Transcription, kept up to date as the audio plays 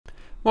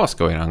What's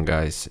going on,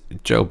 guys?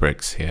 Joe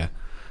Bricks here,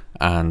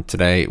 and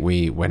today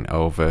we went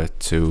over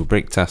to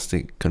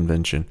Bricktastic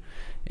convention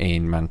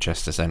in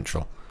Manchester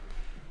Central.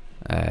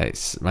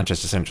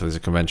 Manchester Central is a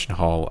convention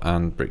hall,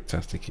 and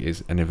Bricktastic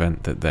is an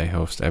event that they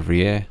host every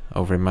year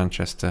over in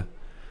Manchester.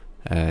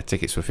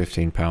 Tickets were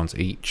 £15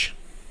 each,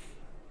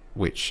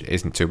 which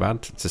isn't too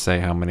bad to say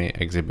how many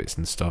exhibits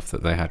and stuff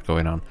that they had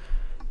going on.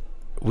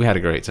 We had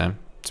a great time,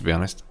 to be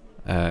honest.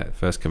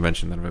 First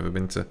convention that I've ever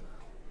been to.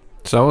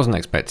 So I wasn't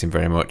expecting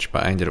very much,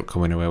 but I ended up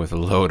coming away with a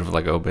load of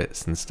Lego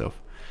bits and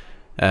stuff.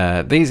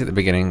 These at the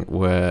beginning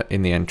were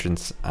in the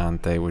entrance,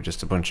 and they were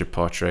just a bunch of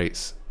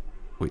portraits,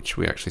 which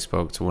we actually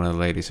spoke to one of the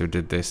ladies who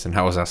did this, and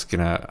I was asking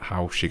her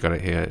how she got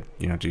it here.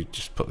 You know, do you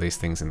just put these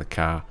things in the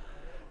car?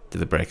 Do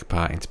they break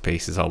apart into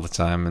pieces all the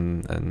time?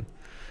 And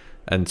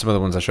some of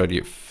the ones I showed you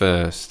at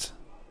first,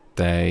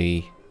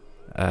 they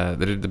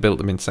built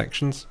them in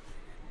sections.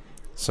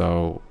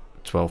 So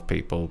 12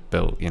 people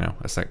built, you know,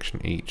 a section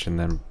each, and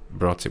then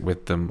brought it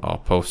with them or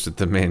posted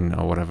them in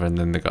or whatever, and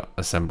then they got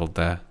assembled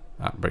there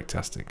at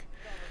Bricktastic.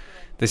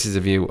 This is a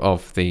view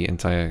of the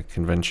entire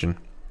convention,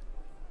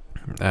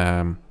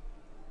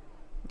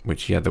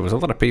 which, yeah, there was a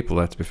lot of people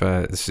there, to be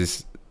fair. This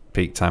is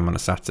peak time on a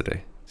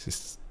Saturday. This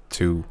is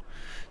 2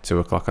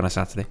 o'clock on a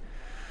Saturday.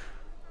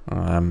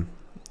 I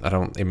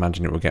don't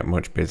imagine it will get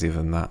much busier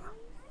than that.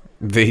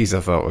 These I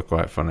thought were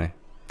quite funny,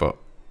 but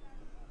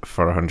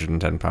for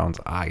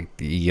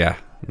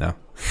 £110, no.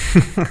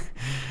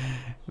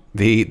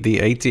 The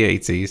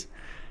AT-ATs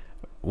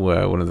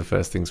were one of the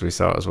first things we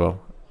saw as well,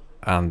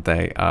 and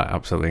they are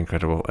absolutely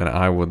incredible, and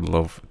I would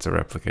love to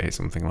replicate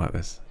something like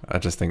this. I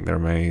just think they're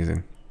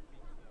amazing.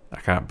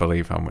 I can't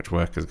believe how much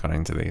work has gone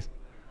into these.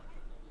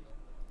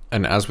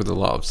 And as with a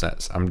lot of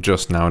sets, I'm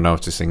just now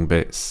noticing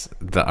bits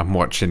that I'm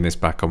watching this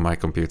back on my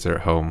computer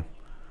at home,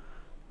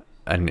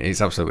 and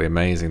it's absolutely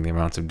amazing the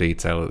amount of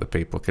detail that the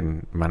people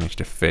can manage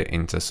to fit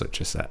into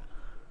such a set.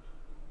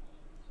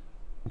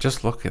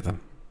 Just look at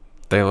them.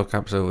 They look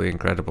absolutely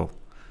incredible.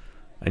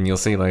 And you'll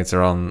see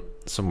later on,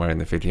 somewhere in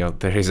the video,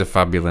 there is a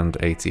Fabuland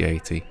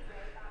AT-AT,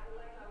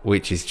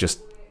 which is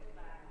just...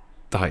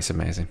 it's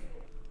amazing.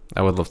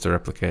 I would love to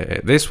replicate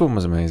it. This one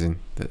was amazing.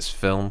 This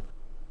film,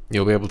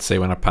 you'll be able to see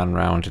when I pan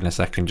round in a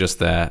second, just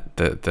there,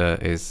 that there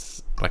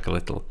is like a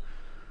little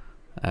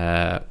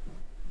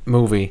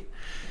movie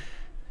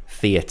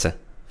theatre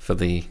for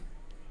the...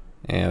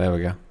 Yeah, there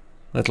we go.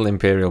 Little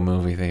Imperial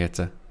movie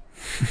theatre.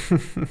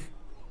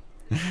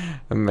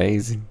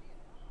 Amazing.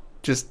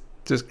 Just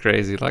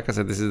crazy. Like I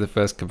said, this is the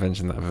first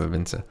convention that I've ever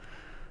been to,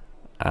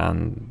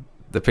 and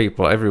the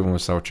people, everyone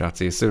was so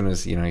chatty. As soon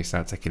as, you know, you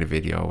start taking a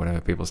video or whatever,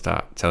 people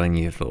start telling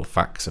you little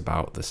facts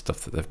about the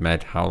stuff that they've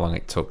made, how long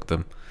it took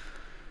them.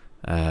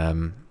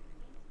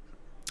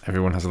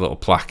 Everyone has a little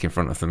plaque in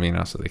front of them, you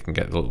know, so they can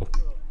get a little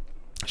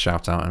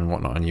shout out and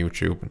whatnot on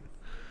YouTube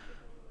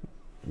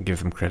and give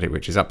them credit,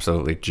 which is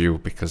absolutely due,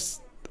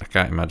 because I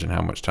can't imagine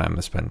how much time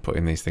they spend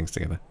putting these things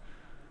together.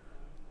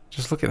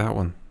 Just look at that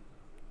one.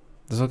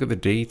 Just look at the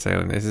detail,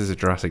 and this is a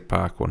Jurassic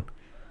Park one.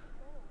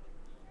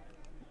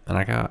 And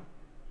I got...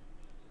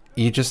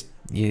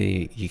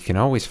 You can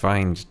always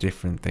find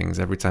different things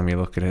every time you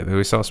look at it.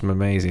 We saw some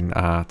amazing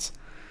art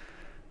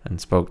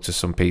and spoke to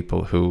some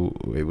people who...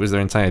 It was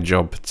their entire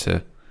job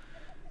to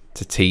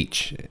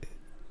teach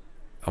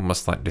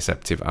almost like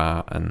deceptive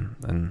art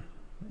and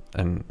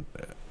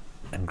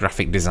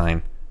graphic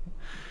design.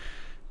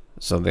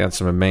 So they had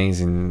some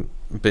amazing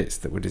bits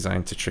that were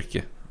designed to trick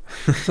you.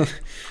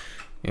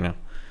 You know.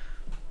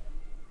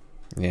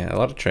 Yeah, a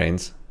lot of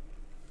trains.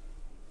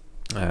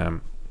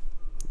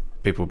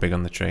 People big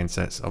on the train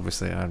sets.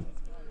 Obviously, I'd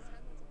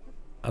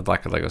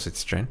like a Lego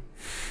City train,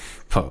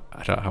 but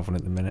I don't have one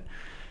at the minute.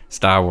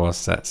 Star Wars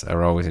sets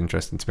are always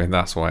interesting to me.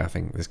 That's why I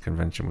think this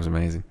convention was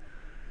amazing.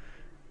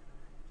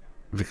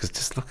 Because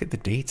just look at the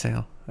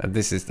detail.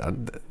 This is...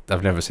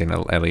 I've never seen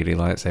a LED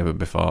lightsaber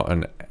before,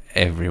 and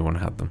everyone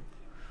had them.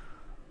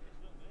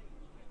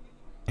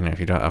 You know, if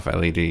you don't have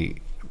LED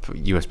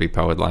USB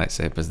powered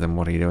lightsabers, then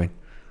what are you doing?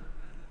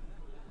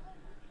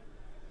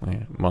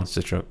 Yeah,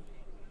 Monster Truck.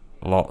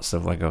 Lots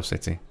of Lego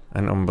City.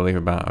 An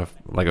unbelievable amount of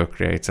Lego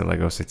Creator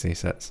Lego City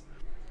sets.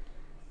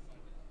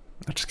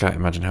 I just can't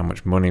imagine how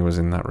much money was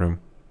in that room.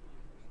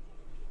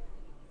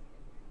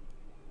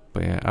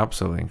 But yeah,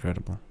 absolutely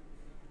incredible.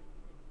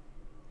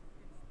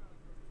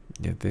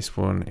 Yeah, this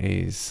one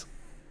is...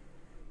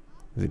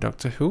 Is it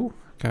Doctor Who?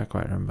 I can't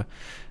quite remember.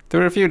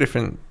 There are a few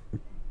different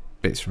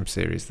bits from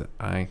series that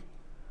I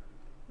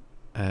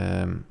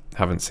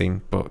haven't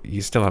seen, but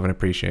you still have an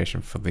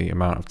appreciation for the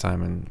amount of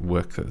time and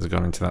work that has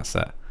gone into that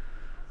set.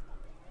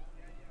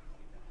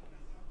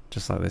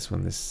 Just like this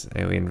one, this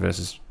Alien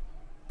versus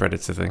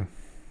Predator thing.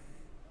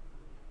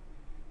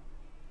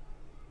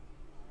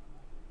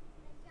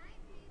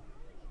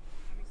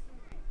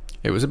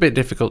 It was a bit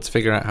difficult to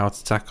figure out how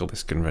to tackle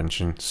this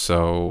convention,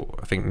 so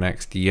I think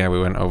next year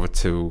we went over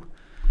to...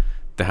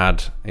 They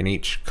had, in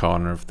each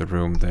corner of the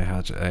room, they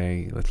had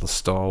a little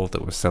stall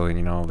that was selling,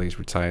 you know, all these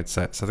retired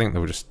sets. I think they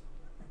were just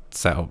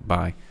set up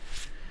by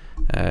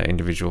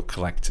individual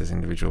collectors,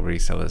 individual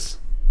resellers.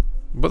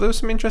 But there were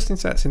some interesting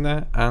sets in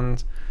there,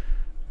 and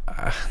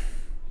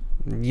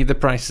the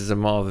prices are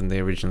more than they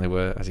originally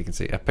were. As you can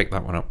see, I picked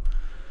that one up.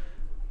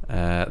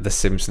 The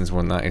Simpsons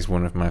one, that is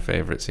one of my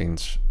favourite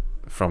scenes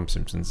from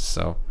Simpsons,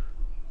 so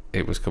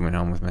it was coming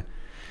home with me.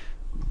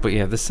 But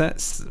yeah, the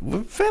sets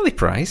were fairly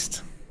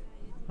priced.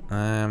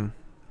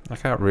 I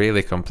can't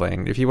really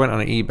complain. If you went on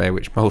eBay,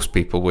 which most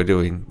people were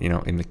doing,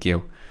 in the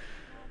queue,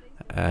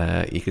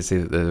 you could see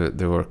that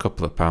there were a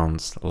couple of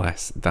pounds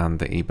less than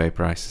the eBay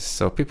prices.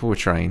 So people were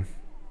trying,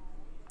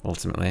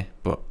 ultimately,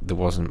 but there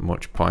wasn't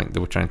much point. They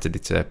were trying to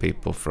deter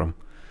people from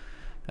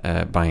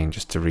buying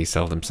just to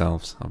resell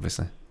themselves,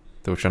 obviously.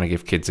 They were trying to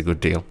give kids a good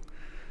deal,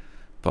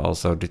 but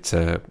also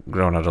deter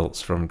grown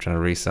adults from trying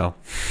to resell,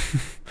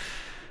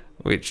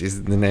 which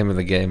is the name of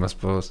the game, I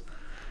suppose.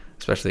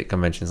 Especially at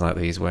conventions like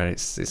these, where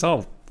it's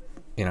all,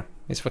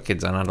 it's for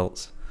kids and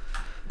adults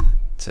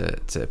to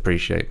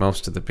appreciate.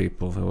 Most of the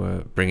people who are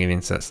bringing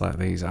in sets like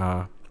these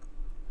are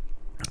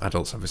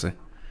adults, obviously,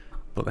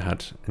 but they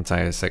had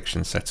entire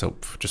sections set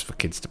up just for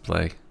kids to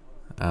play,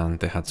 and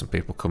they had some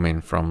people come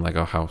in from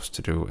Lego House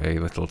to do a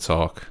little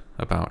talk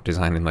about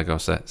designing Lego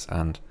sets,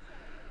 and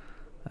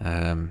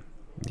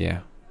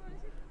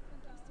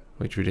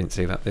which we didn't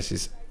see that. This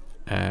is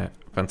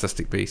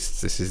Fantastic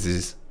Beasts. This is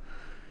his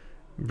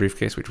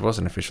briefcase, which was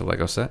an official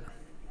Lego set.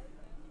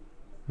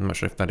 I'm not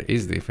sure if that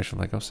is the official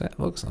Lego set, it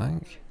looks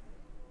like.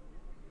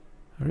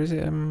 Or is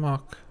it a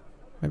mock?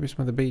 Maybe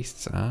some of the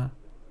beasts are.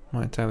 I'm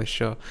not entirely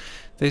sure.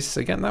 This,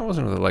 again, that was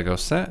another Lego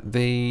set.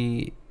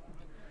 The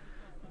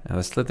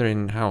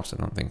Slytherin house, I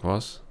don't think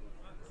was.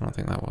 I don't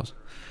think that was.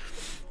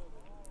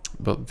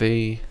 But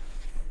the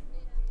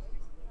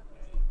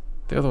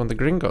other one, the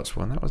Gringotts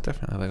one, that was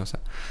definitely a Lego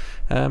set.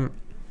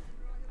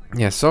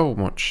 Yeah, so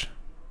much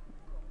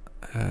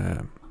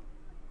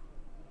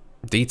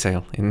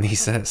detail in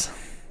these sets.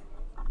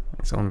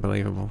 It's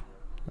unbelievable.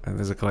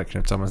 There's a collection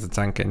of Thomas the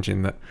Tank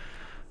Engine that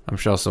I'm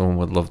sure someone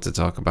would love to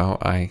talk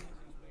about. I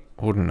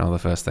wouldn't know the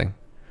first thing,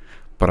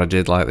 but I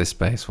did like this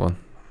space one.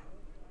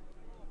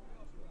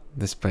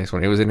 This space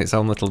one, it was in its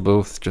own little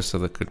booth just so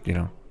they could,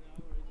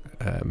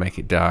 make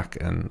it dark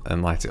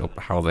and light it up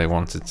how they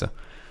wanted to,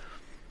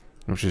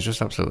 which is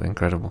just absolutely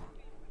incredible.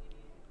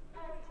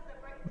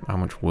 How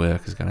much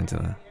work has gone into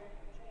that.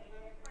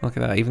 Look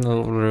at that, even the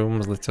little room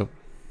was lit up.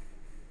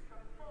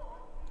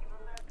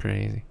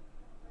 Crazy.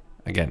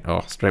 Again,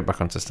 straight back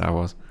onto Star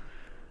Wars.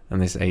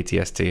 And this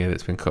ATST here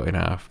that's been cut in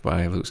half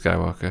by Luke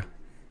Skywalker.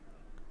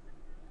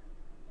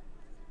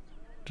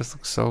 Just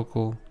looks so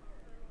cool.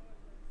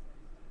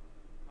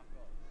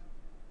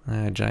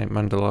 Giant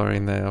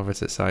Mandalorian there over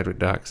to the side with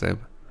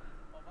Darksaber.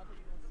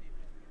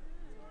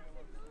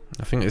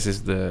 I think this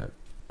is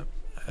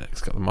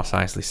it's got the Mos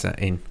Eisley set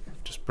in,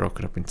 just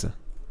broken up into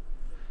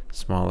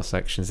smaller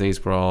sections.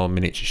 These were all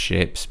miniature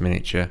ships,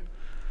 miniature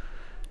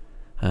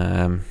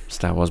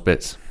Star Wars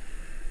bits.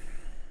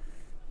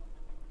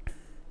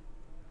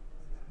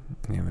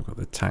 Yeah, they've got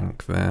the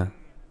tank there.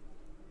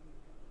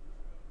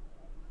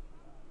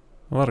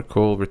 A lot of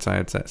cool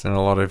retired sets and a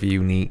lot of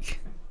unique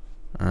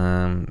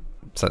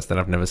sets that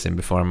I've never seen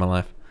before in my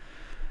life.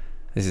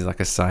 This is like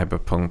a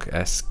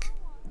cyberpunk-esque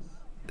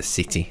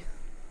city.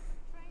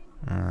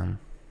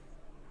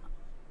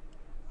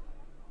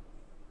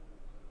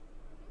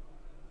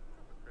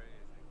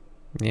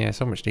 Yeah,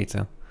 so much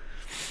detail.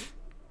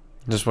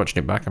 Just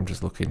watching it back, I'm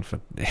just looking for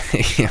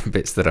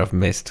bits that I've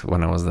missed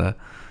when I was there.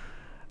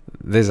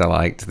 This I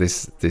liked,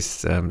 this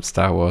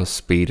Star Wars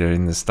speeder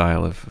in the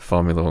style of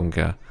Formula 1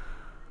 car.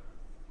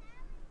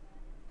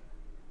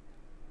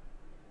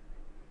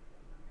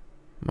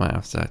 Might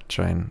have to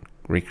try and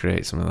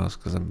recreate some of those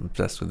because I'm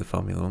obsessed with the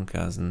Formula 1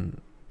 cars and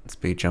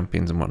Speed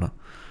Champions and whatnot.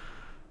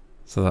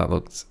 So that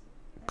looked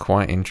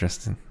quite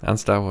interesting. And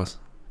Star Wars.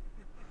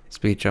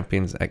 Speed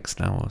Champions X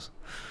Star Wars.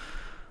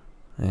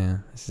 Yeah,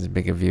 this is a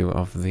bigger view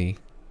of the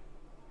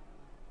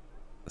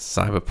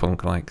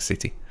cyberpunk-like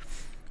city.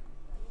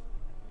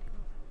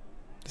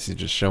 This is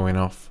just showing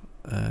off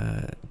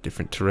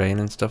different terrain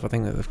and stuff I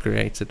think that they've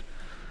created.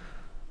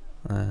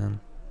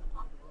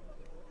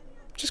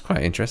 Which is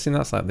quite interesting.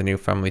 That's like the new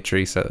family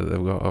tree set that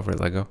they've got over at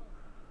Lego.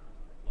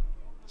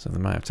 So they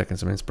might have taken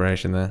some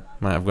inspiration there.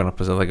 Might have gone up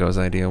as a Lego's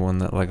idea, one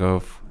that Lego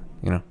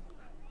have,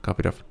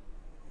 copied off.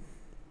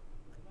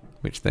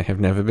 Which they have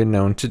never been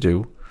known to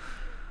do.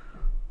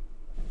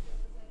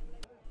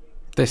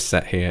 This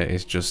set here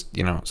is just,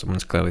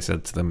 someone's clearly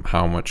said to them,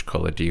 how much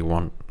colour do you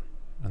want?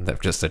 And they've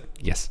just said,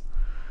 yes.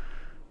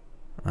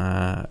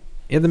 Yeah,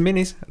 the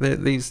minis,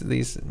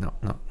 these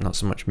not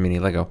so much mini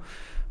Lego,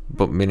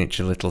 but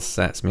miniature little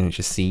sets,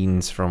 miniature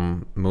scenes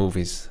from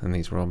movies, and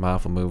these were all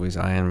Marvel movies,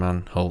 Iron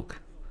Man, Hulk.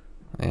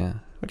 Yeah,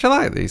 which I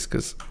like these,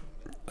 because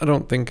I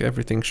don't think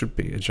everything should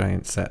be a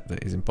giant set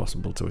that is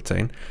impossible to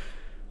attain.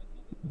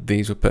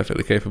 These were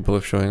perfectly capable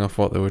of showing off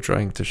what they were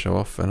trying to show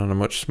off, and on a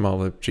much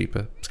smaller,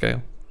 cheaper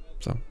scale.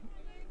 So,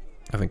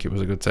 I think it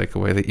was a good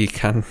takeaway that you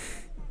can,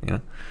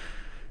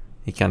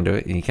 you can do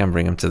it, and you can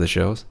bring them to the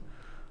shows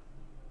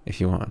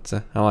if you wanted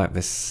to. I like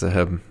this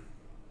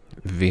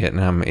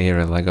Vietnam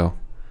era Lego.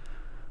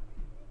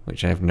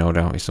 which I have no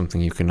doubt is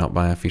something you cannot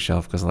buy off your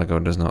shelf because Lego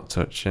does not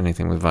touch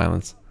anything with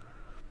violence.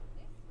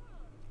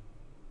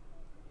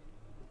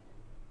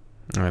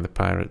 The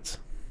pirates.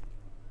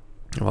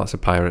 Lots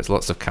of pirates,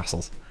 lots of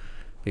castles.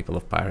 People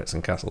love pirates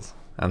and castles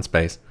and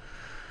space.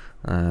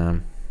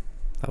 That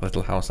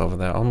little house over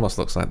there almost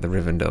looks like the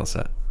Rivendell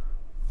set.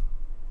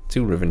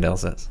 2 Rivendell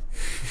sets.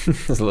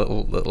 There's a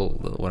little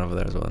one over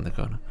there as well in the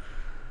corner.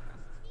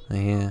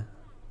 Yeah.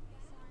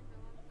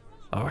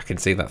 Oh, I can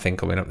see that thing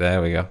coming up.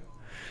 There we go.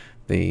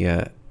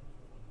 The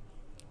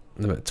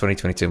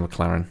 2022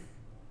 McLaren,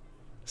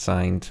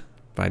 signed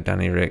by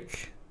Danny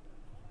Rick,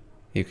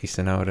 Yuki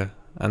Tsunoda,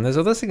 and there's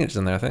other signatures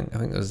in there. I think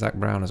there's Zach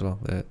Brown as well,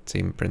 the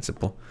team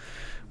principal,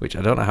 which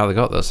I don't know how they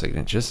got those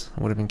signatures.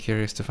 I would have been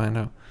curious to find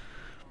out.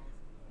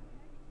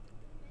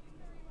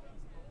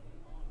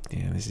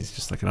 Yeah, this is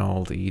just like an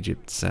old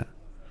Egypt set.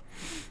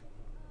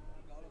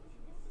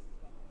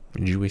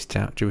 Jewish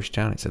town,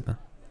 it said there.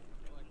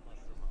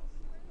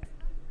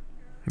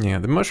 Yeah,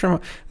 the mushroom.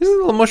 This is a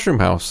little mushroom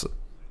house,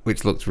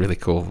 which looked really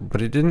cool,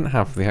 but it didn't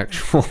have the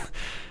actual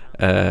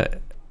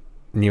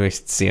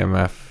newest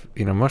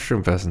CMF,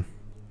 mushroom person.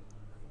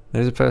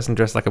 There's a person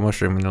dressed like a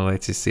mushroom in the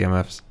latest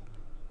CMFs,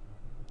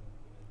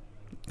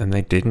 and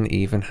they didn't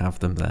even have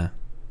them there.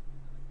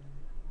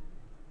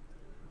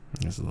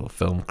 There's a little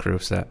film crew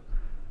set.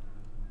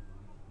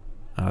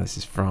 Oh, this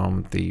is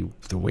from The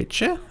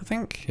Witcher, I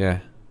think. Yeah,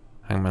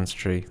 Hangman's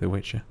Tree, The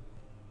Witcher.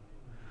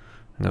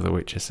 Another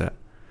Witcher set.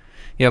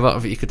 Yeah, a lot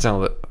of it, you could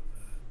tell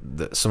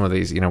that some of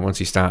these, once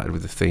you started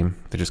with the theme,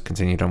 they just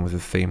continued on with the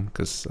theme,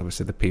 because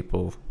obviously the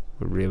people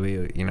were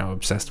really,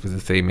 obsessed with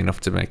the theme enough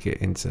to make it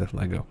into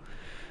Lego,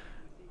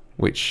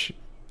 which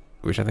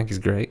I think is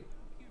great.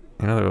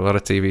 There are a lot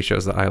of TV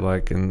shows that I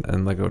like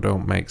and Lego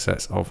don't make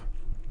sets of.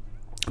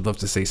 I'd love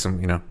to see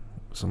some,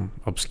 some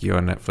obscure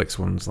Netflix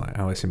ones like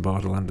Alice in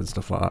Borderland and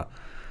stuff like that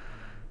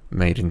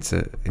made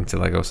into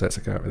Lego sets.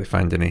 I can't really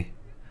find any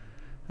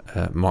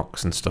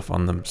mocks and stuff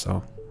on them,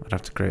 so I'd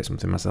have to create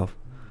something myself.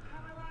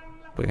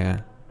 But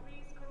yeah,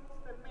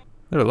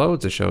 there are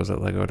loads of shows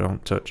that Lego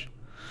don't touch.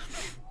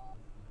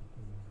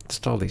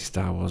 Just all these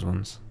Star Wars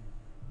ones,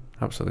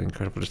 absolutely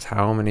incredible. Just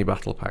how many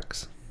battle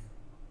packs?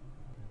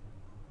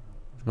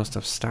 They must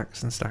have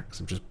stacks and stacks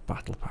of just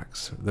battle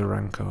packs. The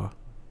Rancor.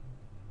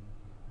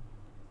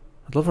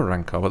 I'd love a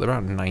Rancor, but they're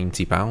about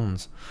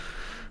 £90.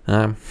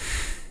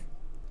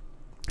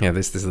 Yeah,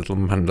 this little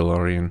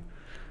Mandalorian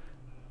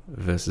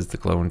versus the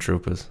Clone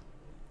Troopers.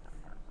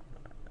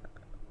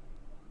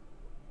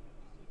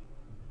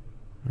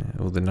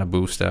 Yeah, the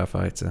Naboo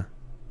Starfighter,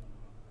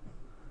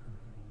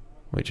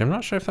 which I'm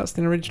not sure if that's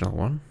the original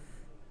one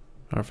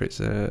or if it's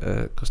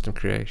a custom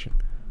creation.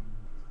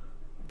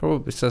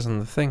 Probably says on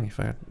the thing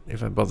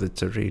if I bothered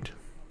to read.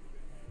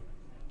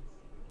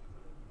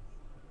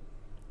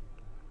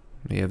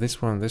 Yeah,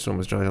 this one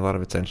was drawing a lot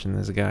of attention.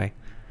 There's a guy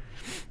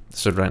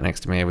stood right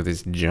next to me with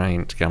his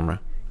giant camera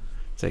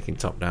taking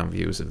top-down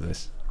views of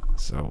this,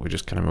 so we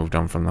just kind of moved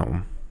on from that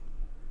one.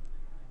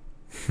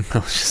 I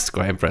was just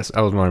quite impressed.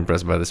 I was more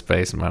impressed by the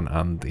spaceman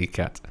and the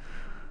cat.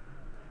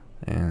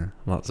 Yeah,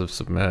 lots of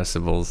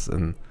submersibles,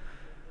 and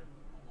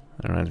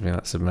it reminds me of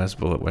that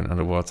submersible that went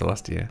underwater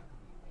last year.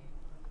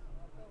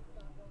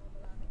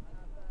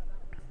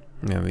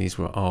 Yeah, these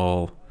were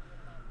all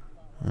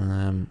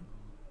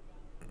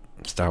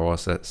Star Wars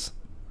sets,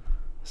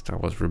 Star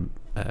Wars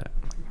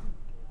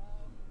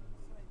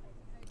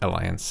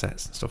Alliance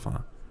sets and stuff like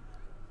that.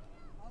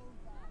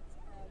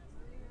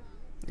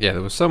 Yeah,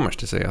 there was so much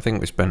to see. I think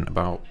we spent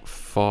about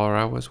 4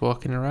 hours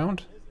walking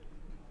around.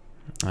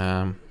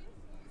 I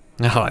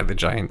like the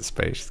giant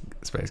space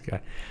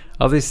guy.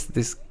 Oh,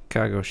 this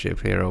cargo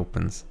ship here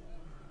opens.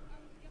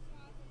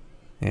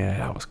 Yeah,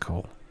 that was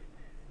cool.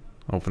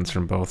 Opens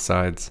from both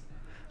sides,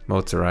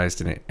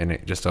 motorized, and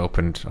it just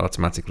opened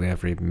automatically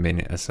every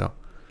minute or so.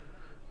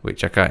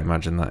 Which I can't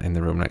imagine that in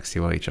the room next to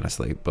you while you're trying to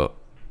sleep, but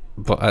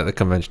at the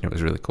convention it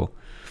was really cool.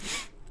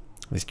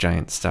 This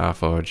giant Star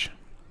Forge.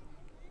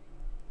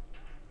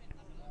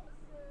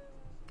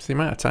 So the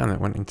amount of time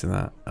that went into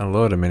that. A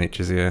load of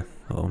miniatures here.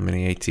 A little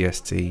mini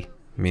ATST,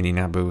 mini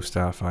Naboo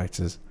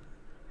starfighters.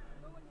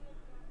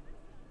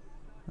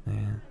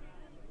 Yeah.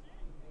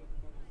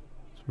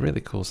 Some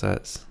really cool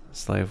sets.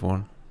 Slave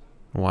One,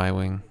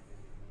 Y-Wing.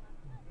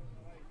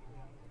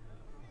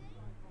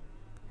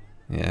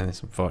 Yeah,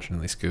 this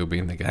unfortunately Scooby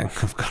and the gang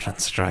have gone on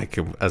strike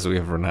as we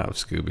have run out of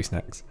Scooby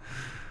snacks.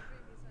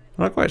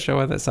 I'm not quite sure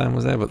why that sign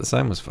was there, but the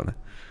sign was funny.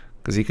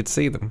 Because you could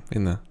see them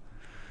in the...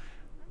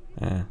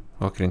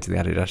 walking into the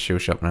Adidas shoe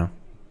shop now.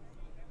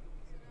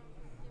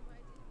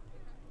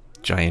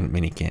 Giant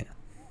mini kit.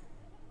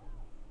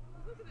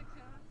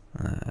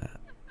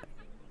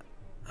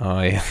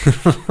 Oh yeah.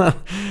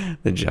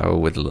 The Jawa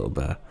with the little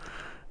bear.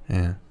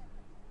 Yeah.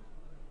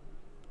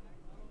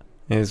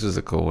 Yeah, this was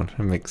a cool one.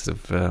 A mix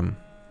of...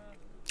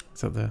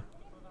 is that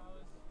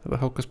the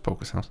Hocus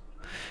Pocus house?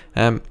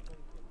 A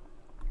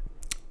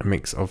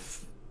mix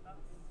of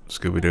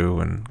Scooby-Doo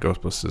and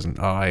Ghostbusters and...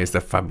 Oh, it's the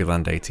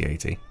Fabuland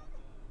AT-AT.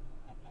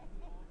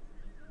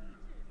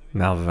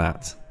 Now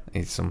that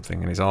is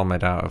something, and it's all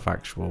made out of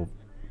actual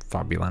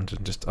Fabuland,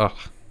 and just, oh,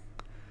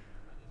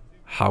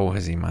 how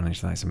has he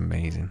managed that? It's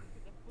amazing.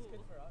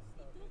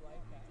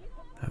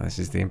 Oh, this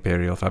is the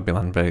Imperial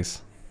Fabuland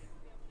base.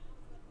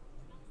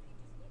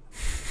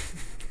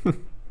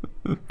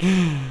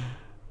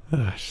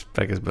 Oh, just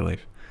beggars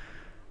belief.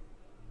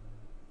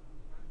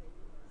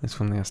 This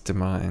one, the Aston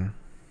Martin.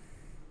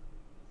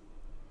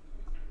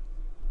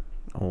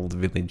 Old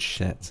village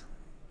set.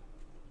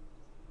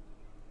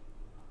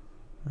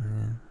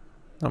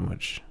 Not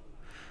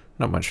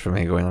much for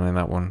me going on in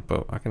that one,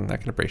 but I can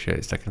appreciate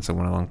it's taken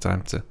someone a long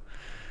time to,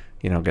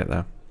 you know, get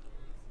there.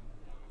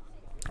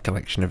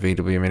 Collection of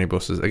VW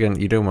minibuses. Again,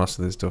 you do most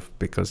of this stuff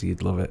because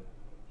you'd love it,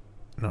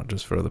 not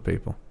just for other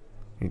people.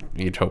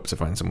 You'd hope to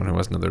find someone who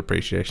has another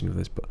appreciation of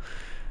this, but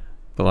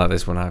like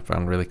this one I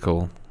found really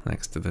cool,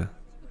 next to the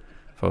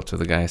photo of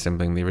the guy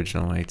assembling the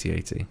original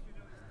AT-AT.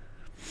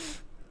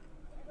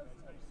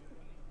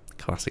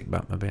 Classic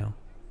Batmobile.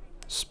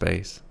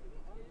 Space.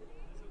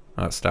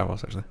 Oh, that's Star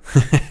Wars, actually.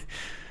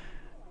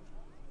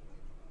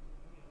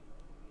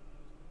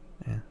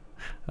 Yeah.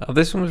 Oh,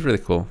 this one was really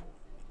cool.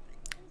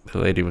 The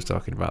lady was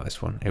talking about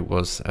this one. It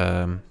was,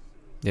 yeah,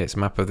 it's a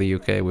map of the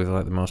UK with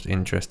like the most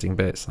interesting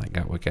bits, like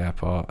Gatwick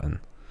Airport and,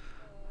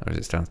 or is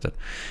it Stansted?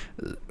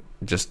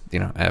 Just, you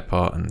know,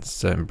 airport and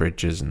certain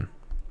bridges, and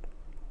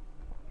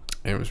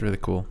it was really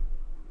cool.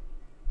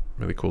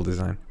 Really cool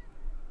design.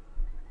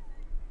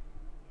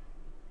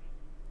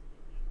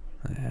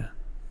 Yeah.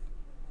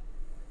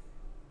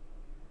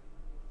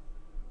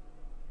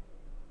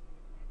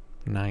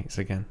 Knights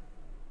again.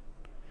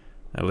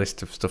 A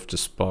list of stuff to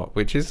spot,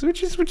 which is I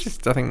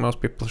think most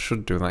people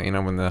should do that, you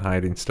know, when they're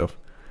hiding stuff.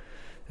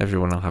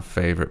 Everyone will have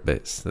favourite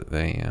bits that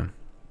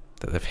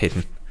they've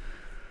hidden.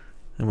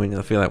 And when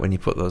I feel like when you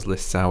put those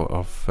lists out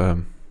of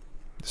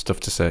stuff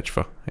to search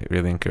for, it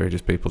really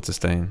encourages people to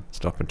stay and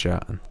stop and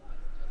chat and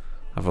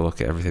have a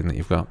look at everything that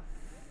you've got.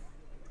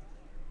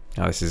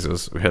 Now this is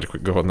us. We had a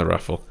quick go on the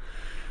raffle.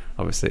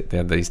 Obviously they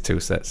had these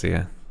two sets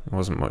here. I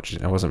wasn't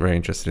very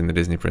interested in the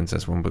Disney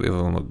Princess one, but the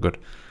other one looked good.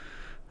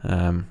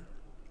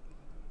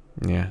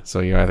 Yeah,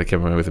 so you either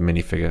came away with a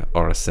minifigure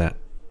or a set.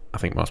 I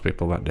think most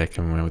people that day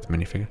came away with a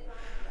minifigure.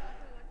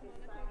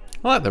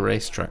 I like the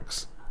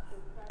racetracks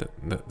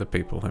that the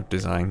people have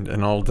designed,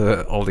 and all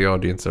the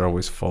audience are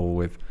always full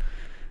with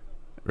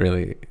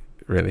really,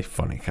 really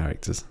funny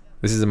characters.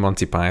 This is a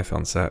Monty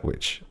Python set,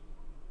 which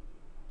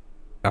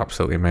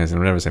absolutely amazing.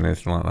 I've never seen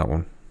anything like that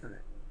one.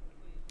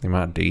 The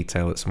amount of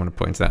detail that someone had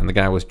put into that, and the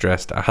guy was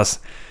dressed as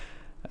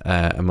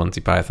a Monty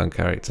Python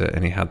character,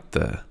 and he had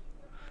the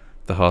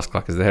horse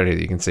clackers. There he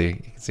is. You can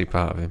see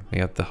part of him. He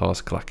had the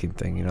horse clacking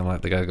thing, you know,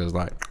 like the guy goes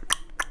like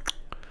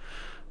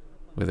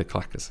with the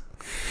clackers.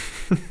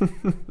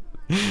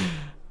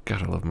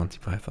 God, I love Monty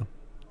Python.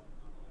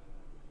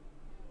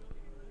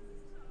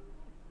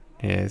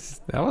 Yes,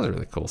 that was a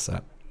really cool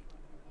set.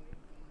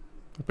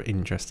 But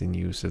interesting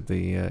use of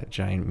the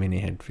giant mini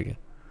head figure.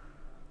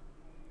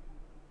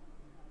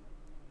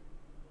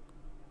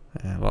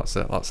 Yeah, lots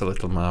of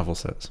little Marvel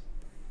sets.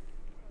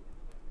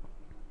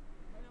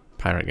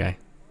 Pirate guy.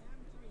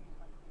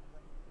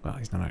 Well,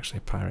 he's not actually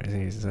a pirate, is he?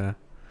 He's I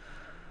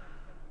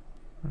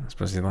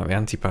suppose he's like the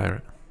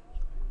anti-pirate.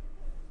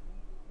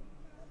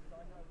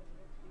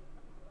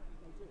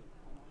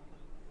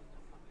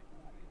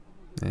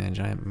 Yeah,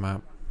 giant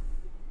map.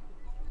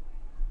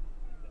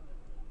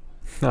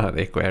 Oh,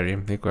 the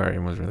aquarium. The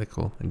aquarium was really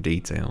cool and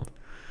detailed.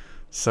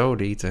 So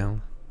detailed.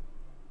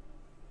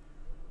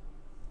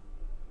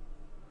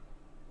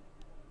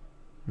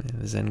 Yeah,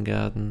 the Zen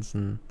gardens,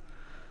 and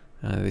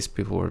these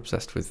people were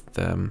obsessed with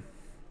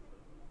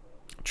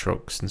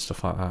trucks and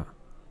stuff like that.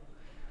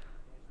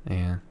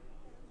 Yeah.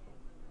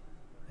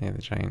 Yeah,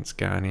 the giant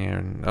Scania,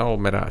 and all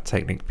made out of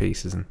Technic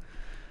pieces, and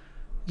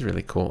it was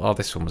really cool. Oh,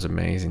 this one was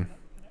amazing.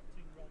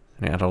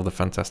 And it had all the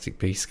Fantastic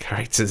Beasts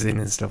characters in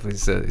and stuff.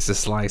 It's a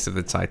slice of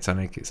the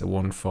Titanic. It's a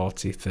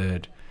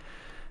 1/43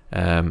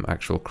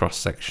 actual cross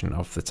section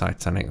of the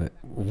Titanic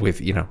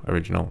with, you know,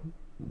 original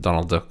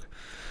Donald Duck.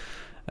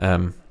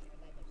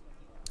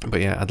 But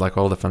yeah, I'd like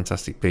all the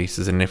Fantastic Beasts.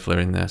 There's a Niffler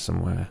in there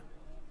somewhere,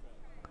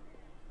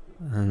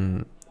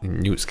 and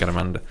Newt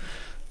Scamander,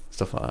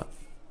 stuff like that.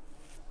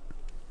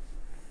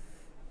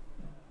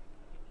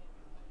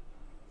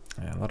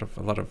 Yeah, a lot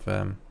of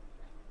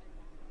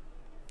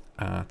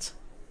art.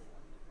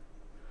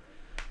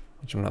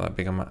 Which I'm not that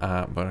big on my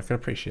art, but I can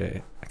appreciate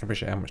it. I can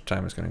appreciate how much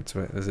time is going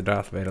into it. There's a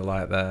Darth Vader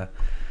light there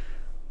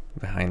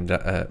behind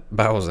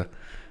Bowser.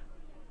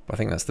 But I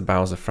think that's the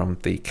Bowser from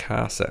the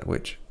car set,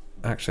 which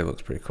actually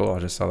looks pretty cool. I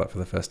just saw that for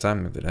the first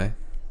time the other day.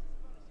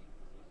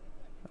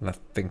 And I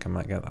think I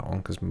might get that one,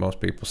 because most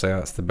people say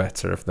that's the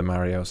better of the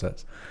Mario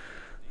sets.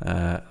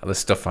 There's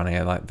stuff on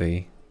here like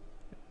the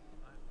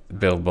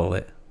Bill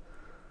Bullet,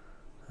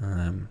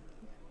 the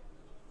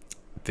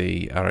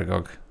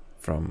Aragog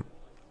from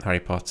Harry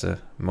Potter,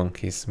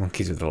 monkeys with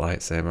the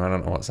lightsaber. I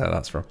don't know what set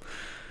that's from.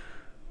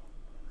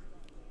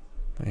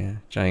 But yeah,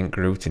 giant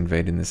Groot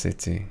invading the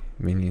city,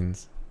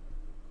 minions.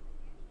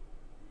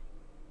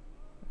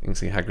 You can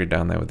see Hagrid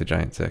down there with the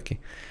giant turkey.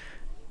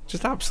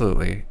 Just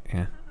absolutely,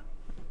 yeah.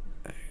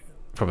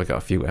 Probably got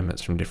a few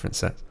Emmets from different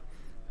sets.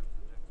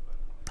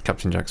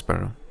 Captain Jack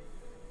Sparrow.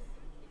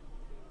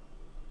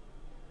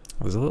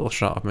 There's a little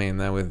shot of me in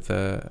there with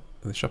the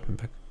shopping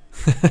bag.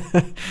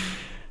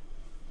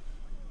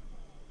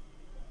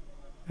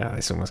 Yeah,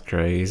 this one was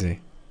crazy.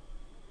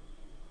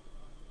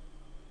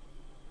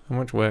 How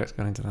much work's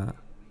gone into that?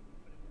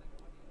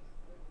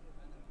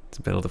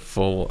 To build a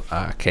full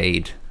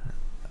arcade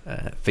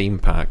theme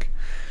park.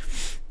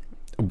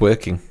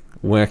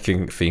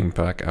 Working theme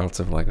park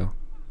out of Lego.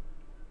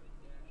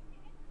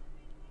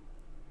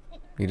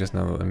 You just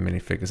know that the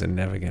minifigures are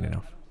never getting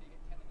off.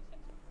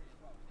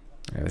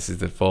 Yeah, this is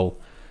the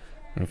full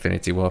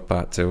Infinity War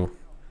Part 2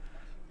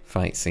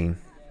 fight scene.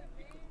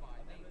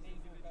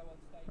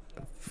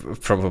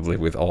 Probably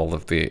with all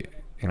of the,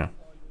 you know,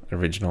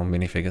 original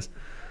minifigures.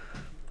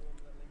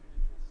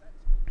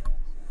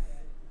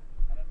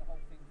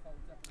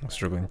 I'm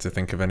struggling to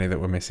think of any that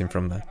were missing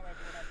from there.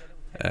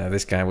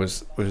 This guy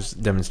was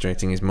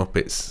demonstrating his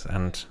Muppets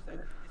and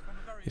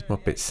his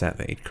Muppet set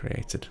that he'd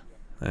created.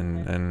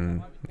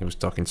 And he was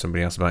talking to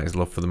somebody else about his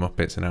love for the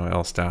Muppets and how it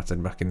all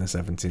started back in the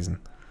 70s. And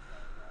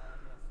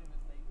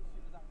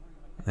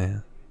yeah,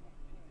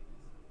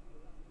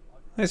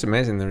 it's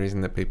amazing the reason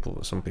that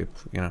some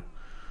people, you know,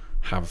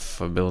 have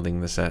for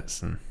building the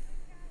sets and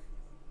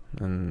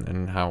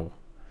how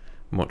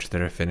much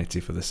their affinity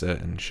for the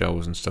certain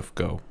shows and stuff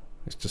go.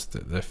 It's just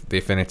that the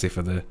affinity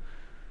for the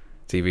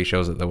TV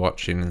shows that they're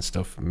watching and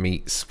stuff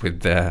meets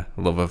with their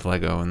love of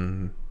Lego,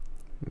 and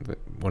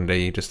one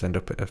day you just end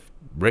up at a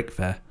brick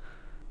fair.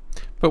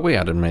 But we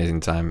had an amazing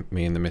time,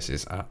 me and the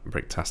missus, at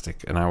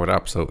Bricktastic, and I would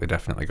absolutely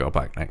definitely go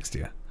back next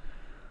year.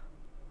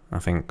 I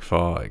think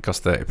it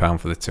cost £30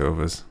 for the two of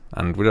us,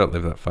 and we don't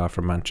live that far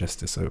from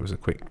Manchester, so it was a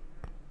quick,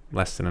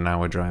 less than an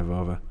hour drive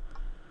over.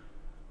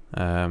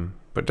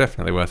 But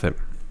definitely worth it.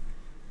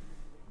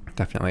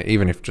 Definitely,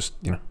 even if just,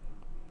 you know,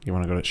 you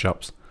want to go to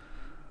shops.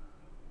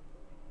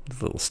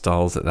 The little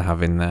stalls that they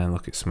have in there and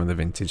look at some of the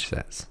vintage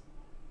sets.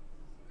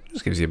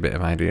 Just gives you a bit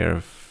of idea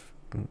of,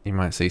 you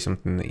might see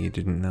something that you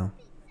didn't know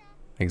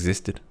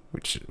existed,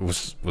 which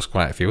was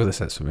quite a few of the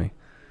sets for me.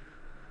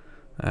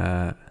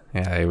 Yeah,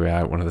 here we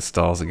are at one of the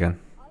stalls again.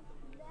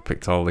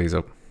 Picked all these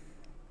up.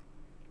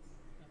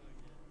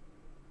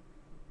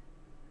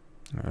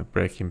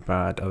 Breaking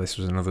Bad. Oh, this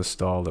was another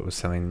stall that was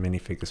selling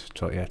minifigures for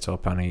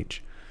 £12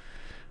 each,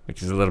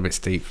 which is a little bit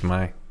steep for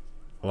my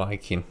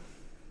liking.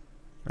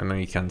 I know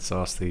you can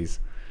source these,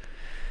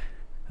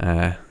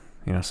 you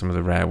know, some of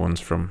the rare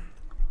ones from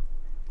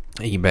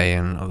eBay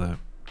and other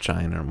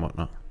China and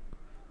whatnot.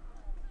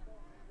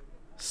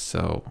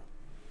 So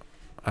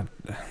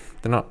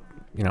they're not,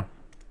 you know,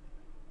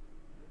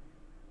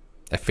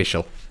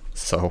 official.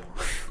 So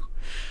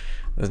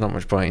there's not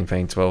much point in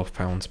paying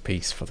 £12 a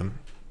piece for them.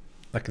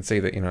 I can see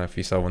that, you know, if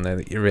you saw one there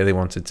that you really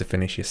wanted to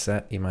finish your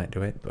set, you might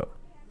do it, but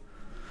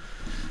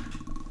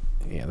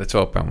yeah, the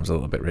 £12 was a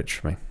little bit rich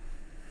for me.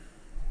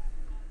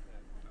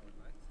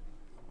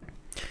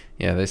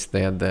 Yeah,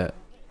 they had the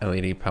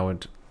LED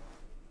powered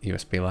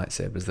USB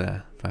lightsabers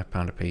there,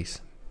 £5 a piece.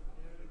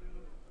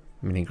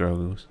 Mini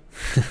Grogu's.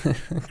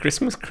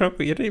 Christmas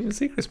Grogu, you didn't even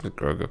see Christmas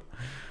Grogu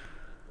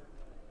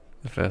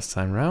the first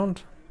time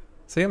round.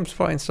 See, I'm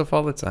spotting stuff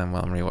all the time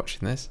while I'm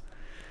rewatching this.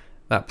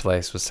 That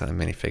place was selling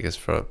minifigures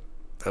for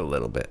a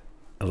little bit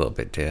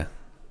dear.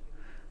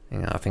 You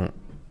know, I think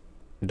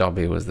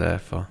Dobby was there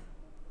for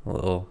a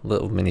little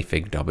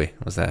minifig Dobby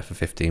was there for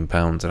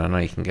 £15, and I know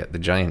you can get the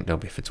giant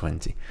Dobby for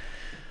 20.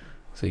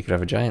 So you could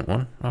have a giant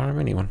one or a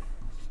mini one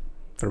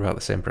for about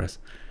the same price.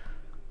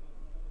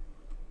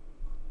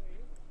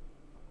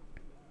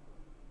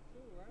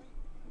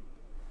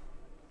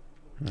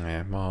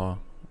 Yeah, more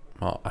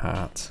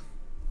art.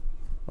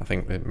 I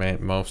think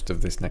that most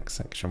of this next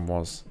section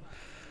was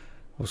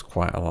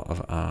quite a lot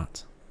of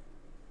art.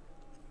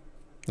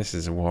 This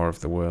is a War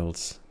of the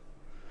Worlds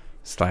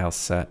style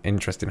set.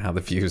 Interesting how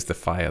they've used the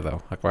fire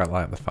though. I quite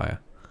like the fire.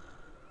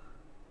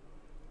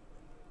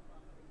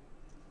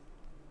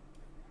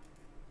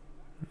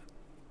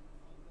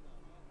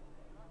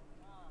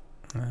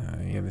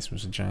 Yeah, this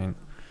was a giant.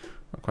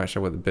 Not quite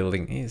sure what the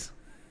building is.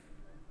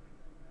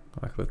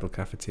 Like a little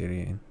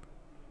cafeteria in.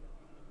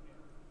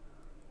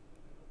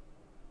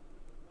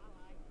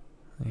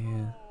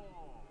 Yeah.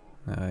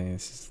 Yeah,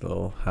 this is a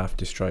little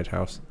half-destroyed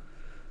house.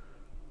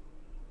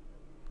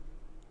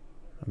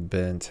 A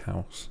burnt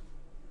house.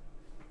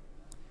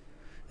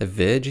 A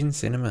Virgin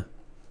Cinema.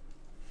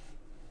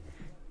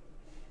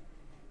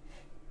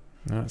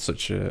 That's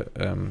such a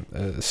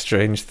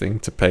strange thing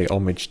to pay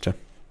homage to.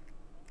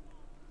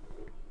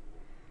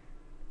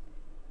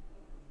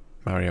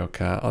 Mario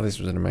Kart. Oh, this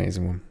was an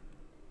amazing one.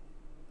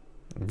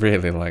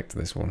 Really liked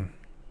this one.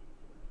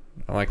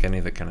 I like any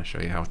that kind of show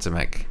you how to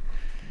make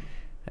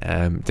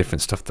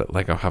different stuff that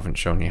Lego haven't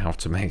shown you how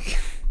to make.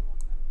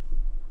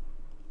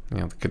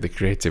 You know, the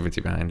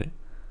creativity behind it.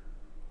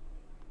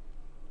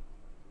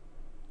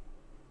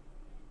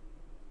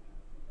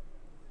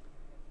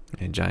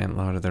 A giant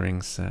Lord of the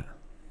Rings set.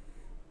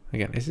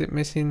 Again, is it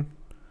missing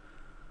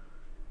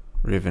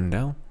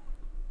Rivendell?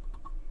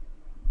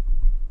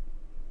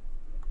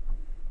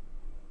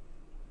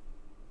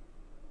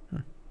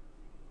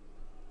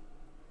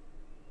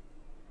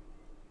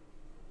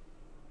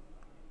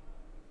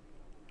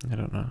 I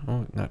don't know.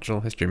 Oh, Natural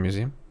History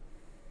Museum.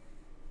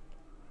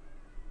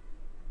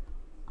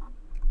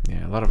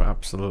 Yeah, a lot of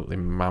absolutely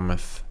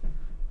mammoth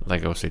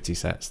Lego City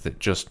sets that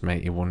just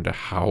make you wonder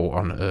how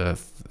on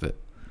earth that.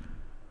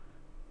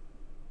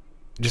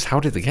 Just how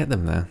did they get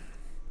them there?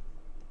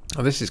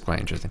 Oh, this is quite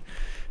interesting.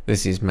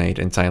 This is made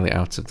entirely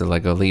out of the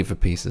Lego lever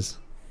pieces.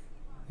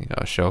 You got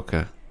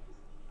Ashoka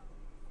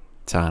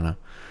Tano.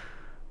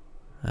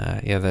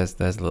 Yeah, there's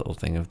a little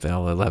thing of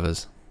all the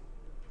levers.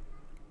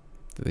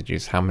 Did they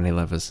use how many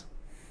levers?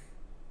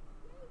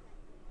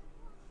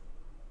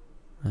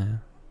 Yeah.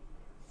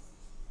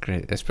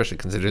 Great, especially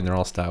considering they're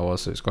all Star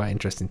Wars, so it's quite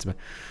interesting to me.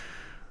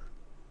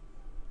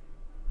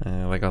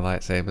 Lego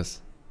lightsabers.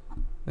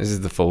 This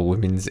is the full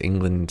women's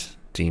England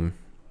team.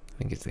 I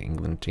think it's the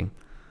England team.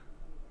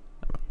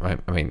 I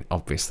mean,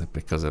 obviously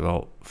because of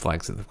all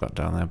flags that they've got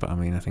down there, but I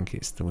mean, I think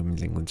it's the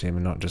women's England team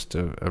and not just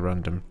a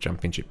random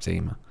championship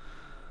team.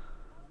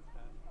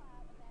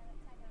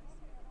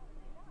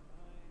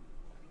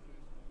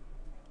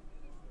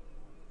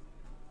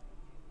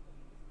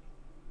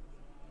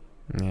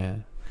 Yeah.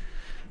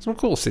 Some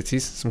cool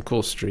cities, some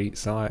cool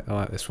streets. I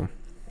like this one.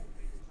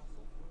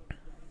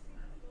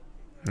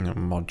 You know,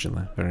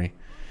 modular, very,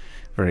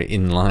 very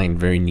in line,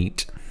 very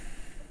neat.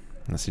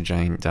 That's a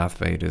giant Darth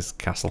Vader's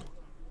castle.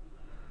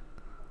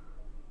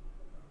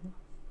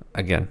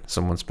 Again,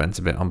 someone spent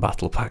a bit on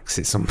battle packs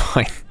at some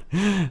point.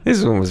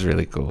 This one was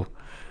really cool,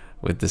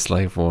 with the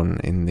slave one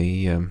in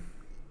the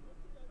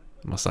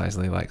Mos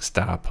Eisley like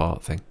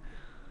starport thing,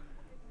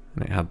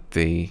 and it had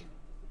the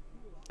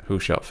who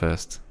shot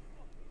first.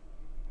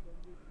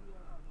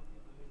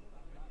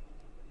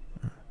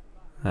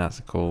 That's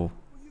a cool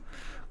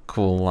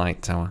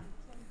light tower.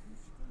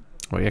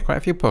 Well, yeah, quite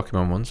a few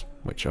Pokemon ones,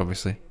 which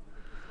obviously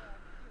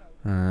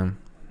I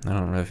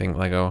don't really think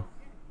Lego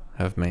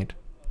have made.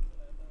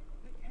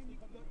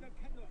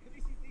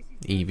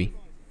 Eevee.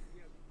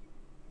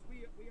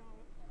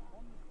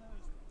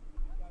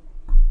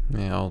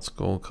 Yeah, old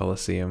school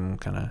Colosseum,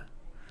 kind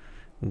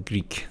of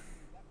Greek.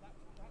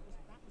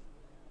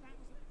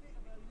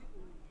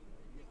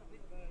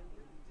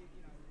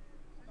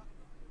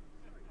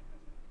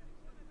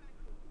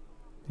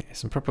 Yeah,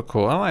 some proper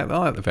cool. I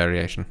like the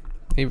variation,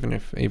 even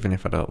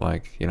if I don't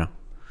like, you know,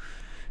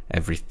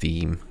 every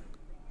theme.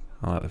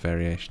 I like the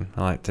variation.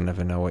 I like to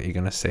never know what you're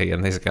gonna see,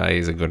 and this guy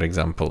is a good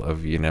example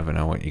of you never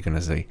know what you're gonna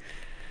see,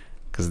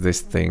 because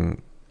this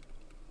thing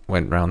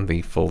went round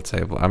the full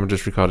table. I'm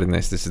just recording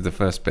this. This is the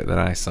first bit that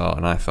I saw,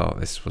 and I thought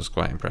this was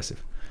quite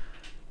impressive.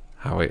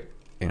 How it,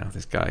 you know,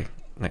 this guy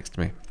next to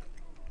me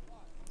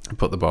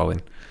put the ball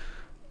in,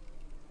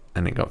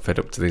 and it got fed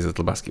up to these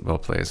little basketball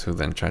players who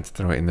then tried to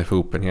throw it in the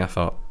hoop, and yeah, I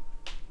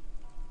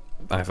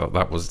thought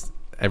that was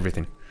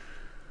everything.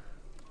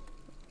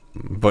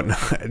 But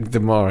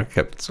the more I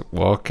kept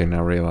walking, I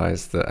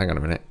realised that, hang on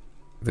a minute,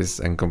 this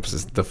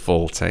encompasses the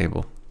full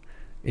table.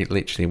 It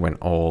literally went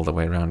all the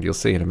way around. You'll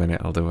see in a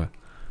minute. I'll do a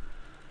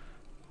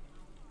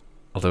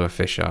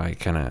fisheye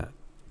kind of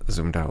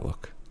zoomed out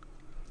look,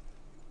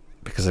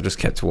 because I just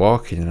kept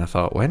walking and I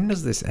thought, when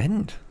does this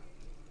end?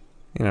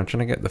 You know, I'm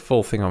trying to get the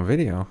full thing on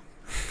video.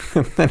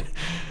 And then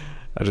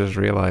I just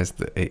realised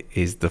that it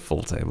is the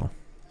full table.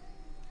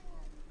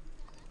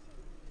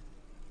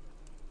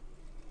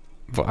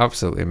 But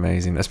absolutely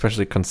amazing,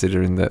 especially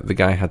considering that the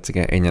guy had to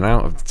get in and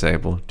out of the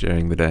table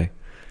during the day.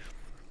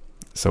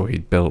 So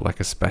he'd built like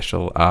a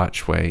special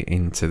archway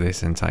into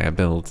this entire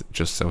build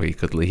just so he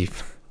could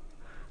leave.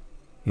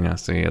 You know,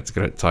 so he had to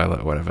go to the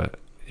toilet or whatever.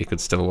 He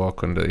could still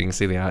walk under. You can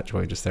see the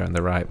archway just there on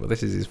the right, but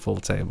this is his full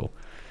table.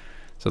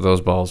 So those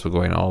balls were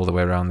going all the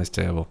way around this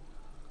table.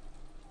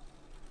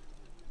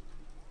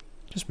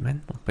 Just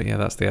mental. But yeah,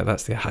 that's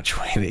the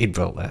archway that he'd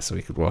built there so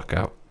he could walk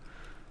out.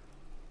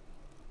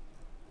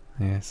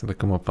 Yeah, so they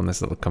come up on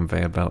this little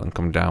conveyor belt and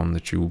come down the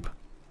tube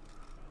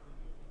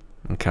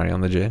and carry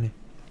on the journey.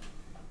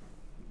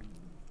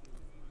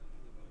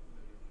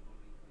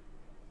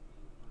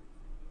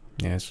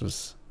 Yeah, this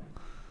was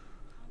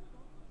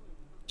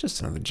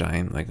just another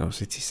giant Lego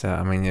City set.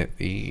 I mean,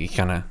 you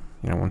kind of,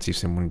 you know, once you've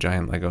seen one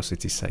giant Lego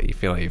City set, you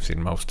feel like you've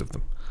seen most of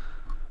them.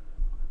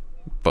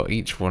 But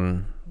each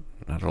one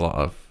had a lot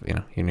of, you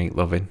know, unique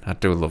loving. I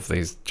do love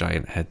these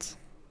giant heads.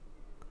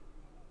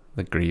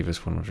 The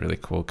Grievous one was really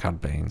cool.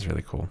 Cad Bane's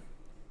really cool.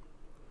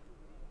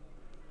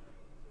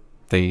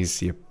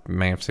 These, you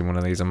may have seen one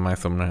of these on my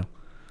thumbnail,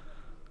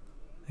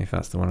 if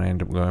that's the one I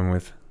end up going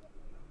with.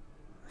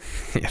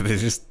 Yeah, they're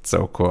just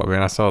so cool. I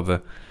mean, I saw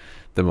the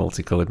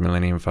multicoloured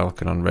Millennium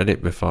Falcon on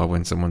Reddit before,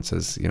 when someone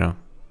says, you know,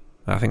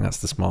 I think that's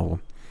the small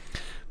one.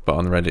 But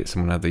on Reddit,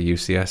 someone had the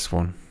UCS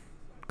one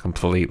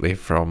completely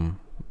from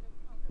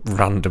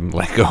random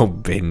Lego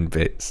bin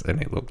bits, and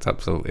it looked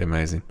absolutely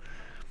amazing.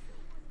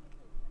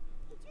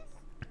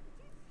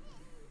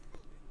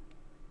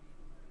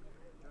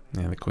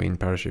 Yeah, the Queen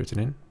parachuting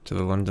in to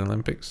the London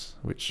Olympics,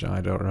 which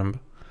I don't remember.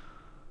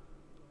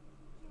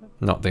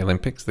 Not the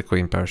Olympics, the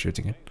Queen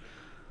parachuting in.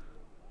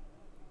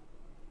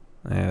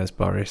 Yeah, there's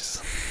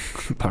Boris.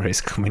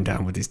 Boris coming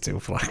down with his two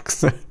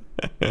flags.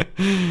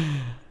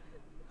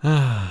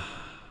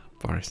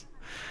 Boris.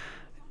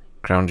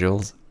 Crown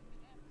jewels.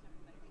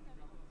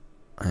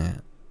 Yeah,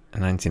 a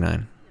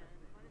 99.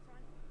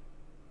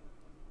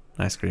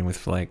 Ice cream with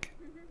flake,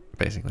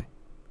 basically.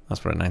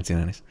 That's what a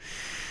 99 is.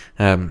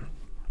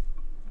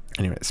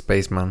 Anyway,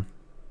 Spaceman.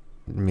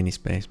 Mini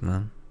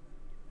Spaceman.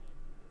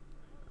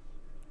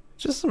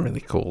 Just some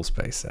really cool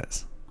space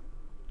sets.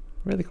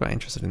 Really quite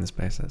interested in the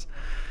space sets.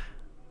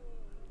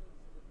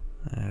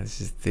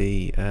 This is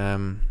the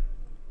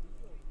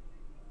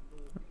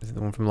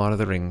one from Lord of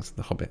the Rings,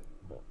 The Hobbit.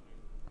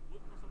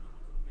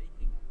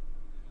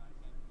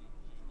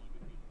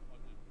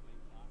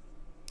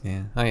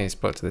 Yeah, I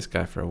spoke to this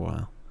guy for a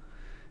while.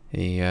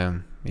 He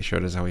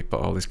showed us how he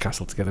put all this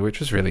castle together, which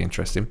was really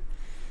interesting.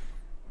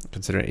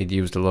 Considering he'd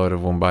used a load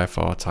of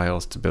 1x4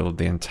 tiles to build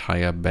the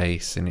entire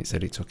base, and it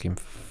said it took him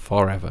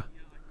forever.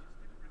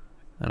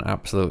 An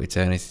absolute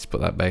eternity to put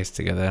that base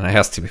together. And I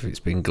asked him if it's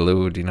been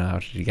glued, you know, how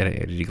did you get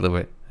it? Did you glue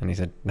it? And he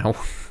said, no.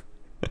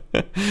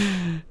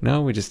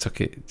 No, we just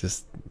took it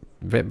just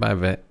bit by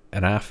bit,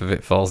 and half of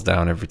it falls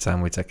down every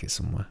time we take it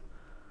somewhere.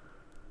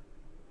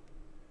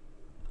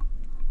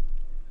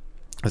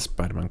 There's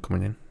Spider-Man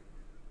coming in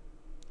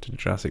to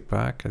Jurassic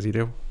Park, as you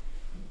do.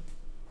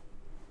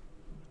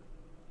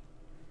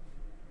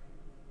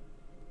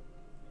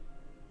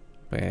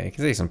 But yeah, you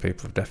can see some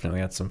people have definitely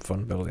had some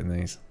fun building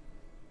these.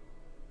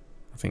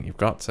 I think you've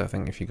got to. I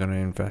think if you're going to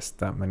invest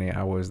that many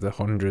hours, the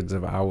hundreds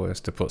of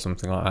hours to put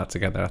something like that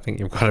together, I think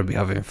you've got to be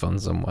having fun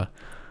somewhere.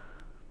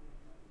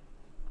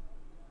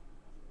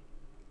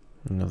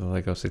 Another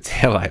Lego city.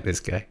 I like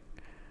this guy.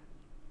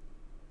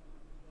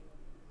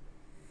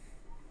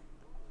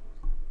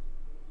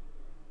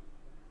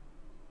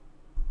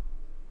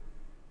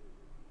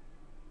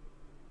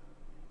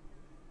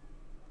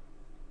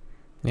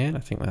 Yeah, I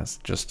think that's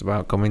just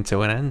about coming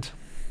to an end.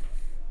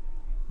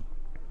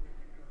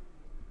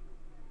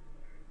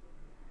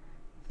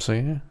 So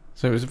yeah,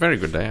 so it was a very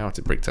good day out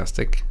at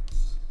Bricktastic.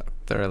 I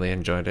thoroughly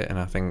enjoyed it, and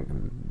I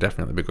think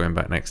definitely be going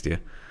back next year.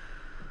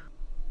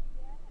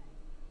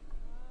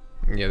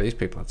 Yeah, these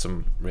people had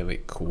some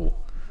really cool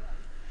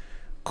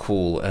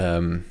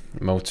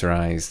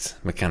motorized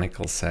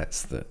mechanical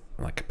sets, that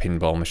like a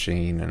pinball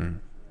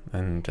machine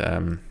and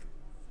a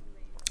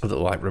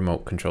little like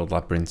remote controlled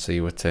labyrinth, so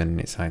you were turning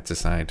it side to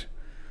side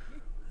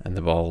and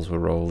the balls were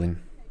rolling,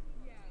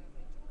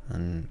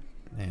 and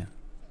yeah,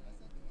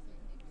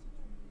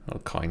 a little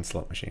coin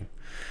slot machine.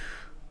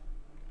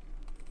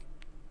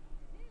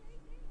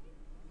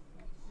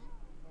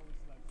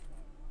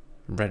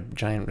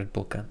 Giant Red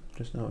Bull can,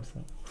 just noticed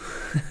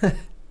that.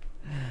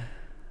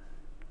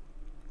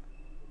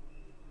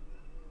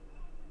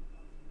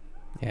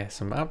 Yeah,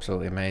 some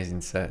absolutely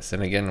amazing sets,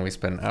 and again we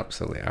spent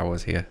absolutely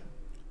hours here.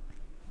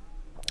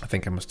 I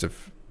think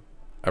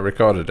I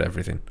recorded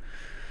everything,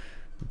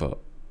 but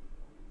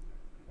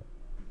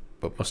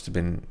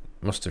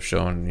must have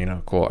shown, you know,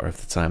 a quarter of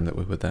the time that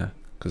we were there,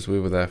 because we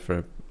were there for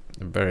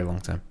a very long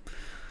time.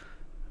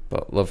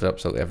 But loved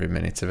absolutely every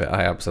minute of it.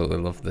 I absolutely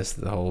loved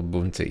the whole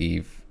Bunta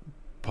Eve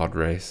pod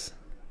race.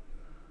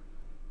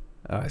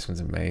 Oh, this one's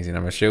amazing.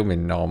 I'm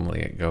assuming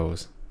normally it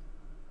goes,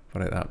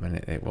 but at that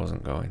minute it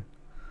wasn't going.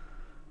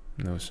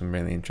 And there were some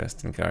really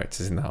interesting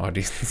characters in the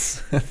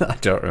audience that I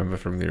don't remember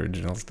from the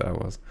original Star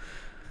Wars.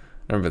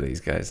 I remember these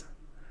guys.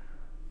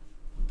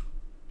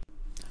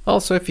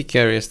 Also, if you're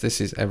curious,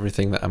 this is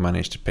everything that I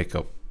managed to pick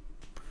up.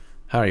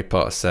 Harry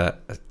Potter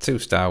set, 2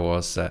 Star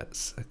Wars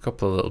sets, a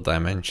couple of little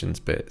Dimensions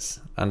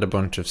bits, and a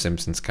bunch of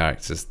Simpsons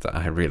characters that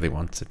I really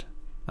wanted,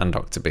 and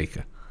Dr.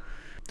 Beaker.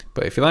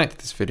 But if you liked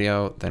this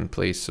video, then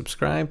please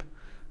subscribe,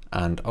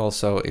 and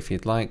also if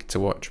you'd like to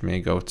watch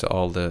me go to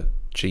all the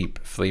cheap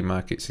flea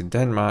markets in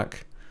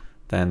Denmark,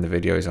 then the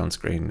video is on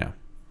screen now.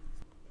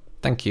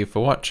 Thank you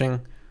for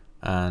watching,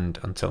 and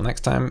until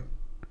next time,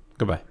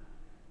 goodbye.